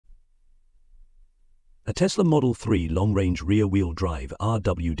A Tesla Model 3 long-range rear-wheel drive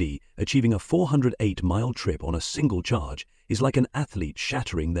 (RWD) achieving a 408-mile trip on a single charge is like an athlete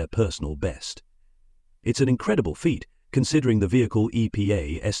shattering their personal best. It's an incredible feat, considering the vehicle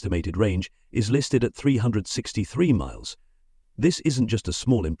EPA estimated range is listed at 363 miles. This isn't just a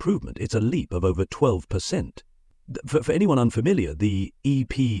small improvement, it's a leap of over 12%. For anyone unfamiliar, the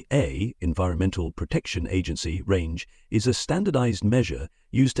EPA, Environmental Protection Agency, range is a standardized measure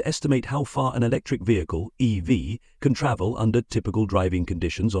used to estimate how far an electric vehicle, EV, can travel under typical driving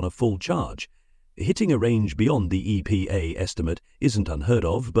conditions on a full charge. Hitting a range beyond the EPA estimate isn't unheard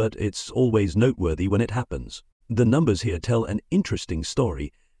of, but it's always noteworthy when it happens. The numbers here tell an interesting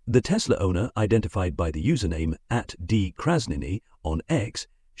story. The Tesla owner, identified by the username @dkrasnini on X,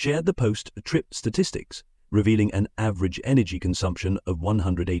 shared the post-trip statistics, revealing an average energy consumption of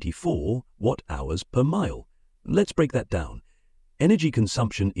 184 watt-hours per mile. Let's break that down. Energy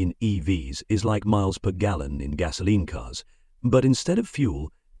consumption in EVs is like miles per gallon in gasoline cars, but instead of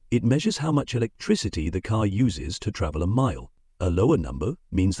fuel, it measures how much electricity the car uses to travel a mile. A lower number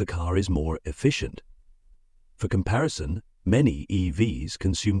means the car is more efficient. For comparison, many EVs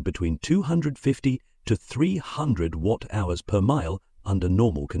consume between 250 to 300 watt-hours per mile under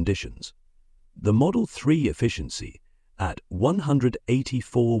normal conditions. The Model 3 efficiency at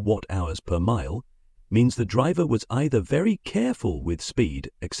 184 watt-hours per mile means the driver was either very careful with speed,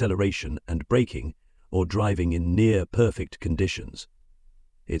 acceleration, and braking, or driving in near-perfect conditions.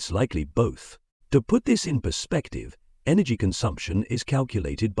 It's likely both. To put this in perspective, energy consumption is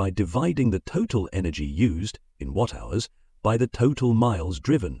calculated by dividing the total energy used, in watt-hours, by the total miles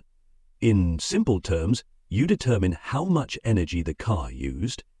driven. In simple terms, you determine how much energy the car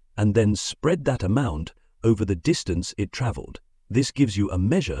used, and then spread that amount over the distance it traveled. This gives you a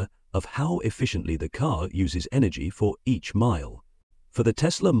measure of how efficiently the car uses energy for each mile. For the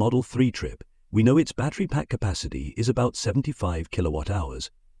Tesla Model 3 trip, we know its battery pack capacity is about 75 kilowatt-hours,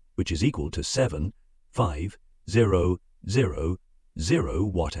 which is equal to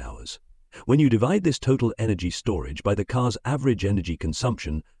 7,5,0,0,0 watt-hours. When you divide this total energy storage by the car's average energy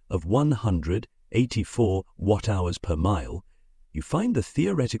consumption of 184 watt-hours per mile, you find the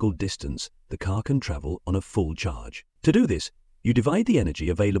theoretical distance the car can travel on a full charge. To do this, you divide the energy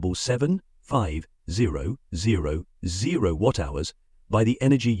available 7,5,0,0,0 watt-hours by the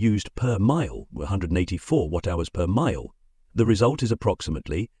energy used per mile, 184 watt-hours per mile. The result is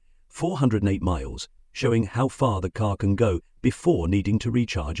approximately 408 miles, showing how far the car can go before needing to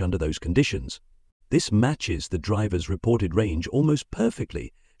recharge under those conditions. This matches the driver's reported range almost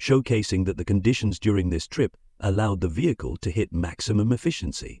perfectly, showcasing that the conditions during this trip allowed the vehicle to hit maximum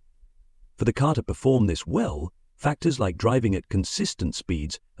efficiency. For the car to perform this well, factors like driving at consistent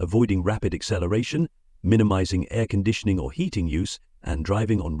speeds, avoiding rapid acceleration, minimizing air conditioning or heating use, and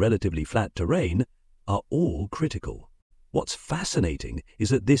driving on relatively flat terrain are all critical. What's fascinating is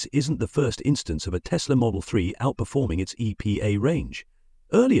that this isn't the first instance of a Tesla Model 3 outperforming its EPA range.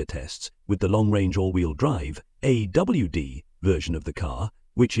 Earlier tests with the long-range all-wheel drive AWD version of the car,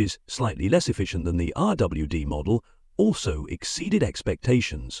 which is slightly less efficient than the RWD model, also exceeded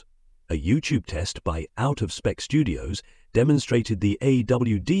expectations. A YouTube test by Out of Spec Studios demonstrated the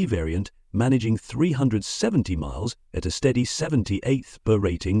AWD variant managing 370 miles at a steady 78th per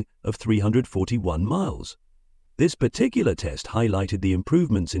rating of 341 miles. This particular test highlighted the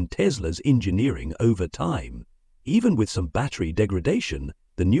improvements in Tesla's engineering over time. Even with some battery degradation,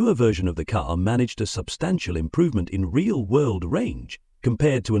 the newer version of the car managed a substantial improvement in real-world range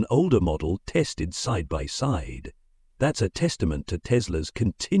compared to an older model tested side by side. That's a testament to Tesla's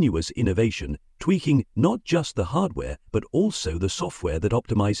continuous innovation, tweaking not just the hardware, but also the software that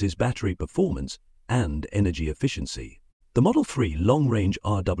optimizes battery performance and energy efficiency. The Model 3 long-range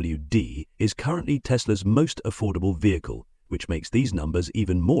RWD is currently Tesla's most affordable vehicle, which makes these numbers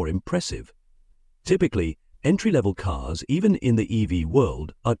even more impressive. Typically, entry-level cars, even in the EV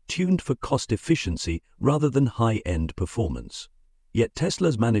world, are tuned for cost efficiency rather than high-end performance. Yet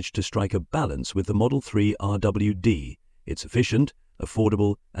Tesla's managed to strike a balance with the Model 3 RWD. It's efficient,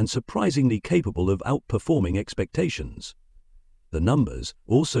 affordable, and surprisingly capable of outperforming expectations. The numbers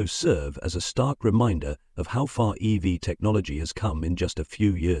also serve as a stark reminder of how far EV technology has come in just a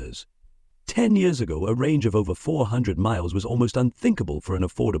few years. 10 years ago, a range of over 400 miles was almost unthinkable for an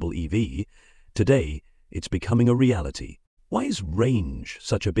affordable EV. Today, it's becoming a reality. Why is range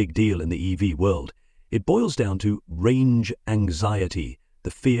such a big deal in the EV world? It boils down to range anxiety,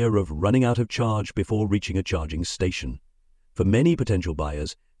 the fear of running out of charge before reaching a charging station. For many potential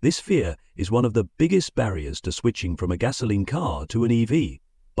buyers, this fear is one of the biggest barriers to switching from a gasoline car to an EV.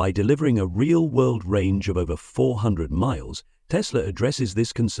 By delivering a real-world range of over 400 miles, Tesla addresses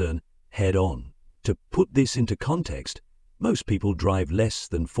this concern head-on. To put this into context, most people drive less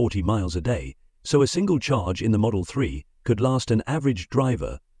than 40 miles a day, so a single charge in the Model 3 could last an average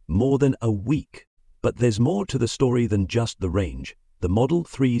driver more than a week. But there's more to the story than just the range. The Model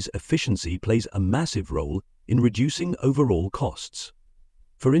 3's efficiency plays a massive role in reducing overall costs.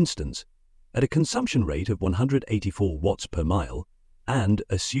 For instance, at a consumption rate of 184 watts per mile, and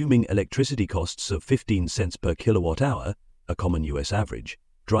assuming electricity costs of 15 cents per kilowatt hour, a common US average,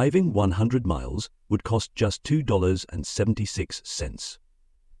 driving 100 miles would cost just $2.76.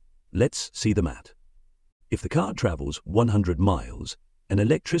 Let's see the math. If the car travels 100 miles and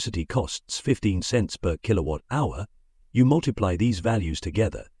electricity costs 15 cents per kilowatt hour, you multiply these values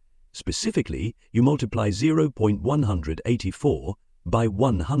together. Specifically, you multiply 0.184 by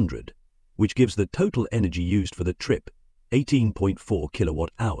 100, which gives the total energy used for the trip, 18.4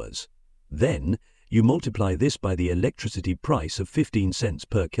 kilowatt hours. Then, you multiply this by the electricity price of 15 cents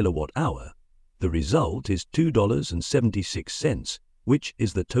per kilowatt hour. The result is $2.76, which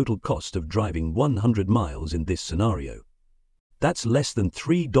is the total cost of driving 100 miles in this scenario. That's less than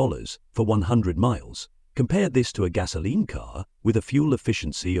 $3 for 100 miles. Compare this to a gasoline car with a fuel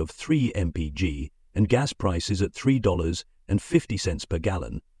efficiency of 3 mpg and gas prices at $3.50 per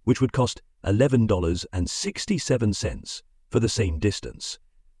gallon, which would cost $11.67 for the same distance.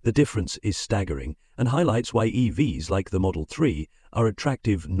 The difference is staggering and highlights why EVs like the Model 3 are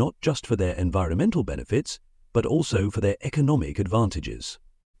attractive not just for their environmental benefits, but also for their economic advantages.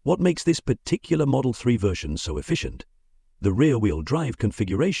 What makes this particular Model 3 version so efficient? The rear-wheel drive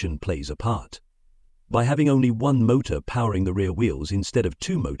configuration plays a part. By having only one motor powering the rear wheels instead of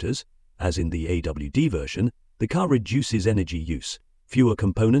two motors, as in the AWD version, the car reduces energy use. Fewer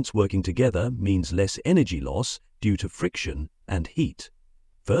components working together means less energy loss due to friction and heat.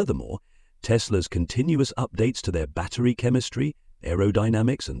 Furthermore, Tesla's continuous updates to their battery chemistry,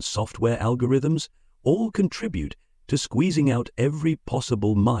 aerodynamics, and software algorithms all contribute to squeezing out every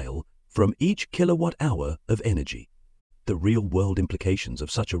possible mile from each kilowatt hour of energy. The real-world implications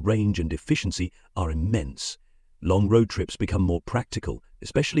of such a range and efficiency are immense. Long road trips become more practical,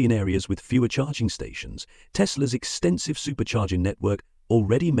 especially in areas with fewer charging stations. Tesla's extensive supercharging network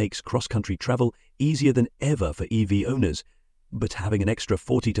already makes cross-country travel easier than ever for EV owners, but having an extra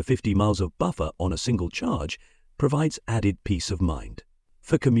 40 to 50 miles of buffer on a single charge provides added peace of mind.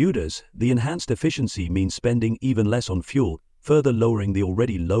 For commuters, the enhanced efficiency means spending even less on fuel, further lowering the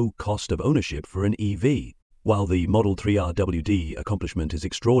already low cost of ownership for an EV. While the Model 3 RWD accomplishment is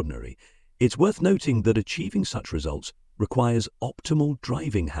extraordinary, it's worth noting that achieving such results requires optimal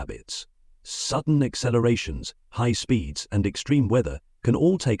driving habits. Sudden accelerations, high speeds, and extreme weather can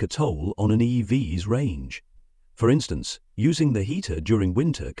all take a toll on an EV's range. For instance, using the heater during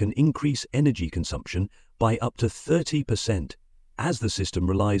winter can increase energy consumption by up to 30%, as the system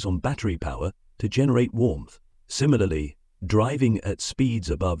relies on battery power to generate warmth. Similarly, driving at speeds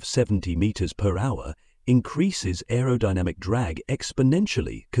above 70 meters per hour increases aerodynamic drag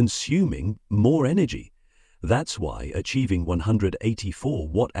exponentially, consuming more energy. That's why achieving 184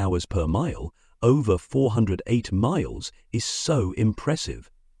 watt-hours per mile over 408 miles is so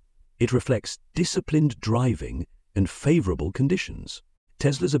impressive. It reflects disciplined driving and favorable conditions.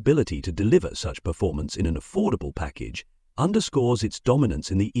 Tesla's ability to deliver such performance in an affordable package underscores its dominance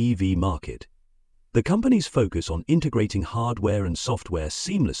in the EV market. The company's focus on integrating hardware and software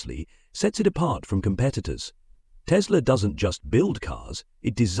seamlessly sets it apart from competitors. Tesla doesn't just build cars,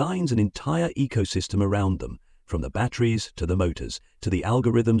 it designs an entire ecosystem around them, from the batteries to the motors to the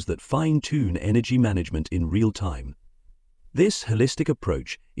algorithms that fine-tune energy management in real time. This holistic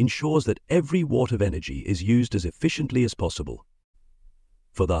approach ensures that every watt of energy is used as efficiently as possible.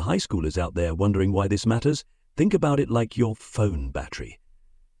 For the high schoolers out there wondering why this matters, think about it like your phone battery.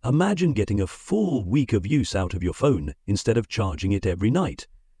 Imagine getting a full week of use out of your phone instead of charging it every night.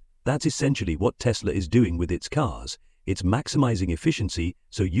 That's essentially what Tesla is doing with its cars. It's maximizing efficiency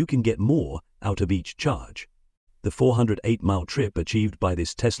so you can get more out of each charge. The 408-mile trip achieved by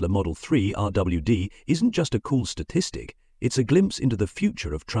this Tesla Model 3 RWD isn't just a cool statistic, it's a glimpse into the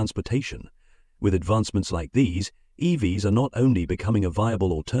future of transportation. With advancements like these, EVs are not only becoming a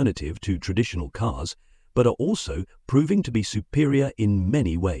viable alternative to traditional cars, but are also proving to be superior in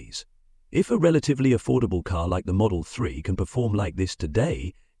many ways. If a relatively affordable car like the Model 3 can perform like this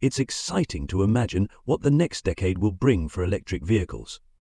today, it's exciting to imagine what the next decade will bring for electric vehicles.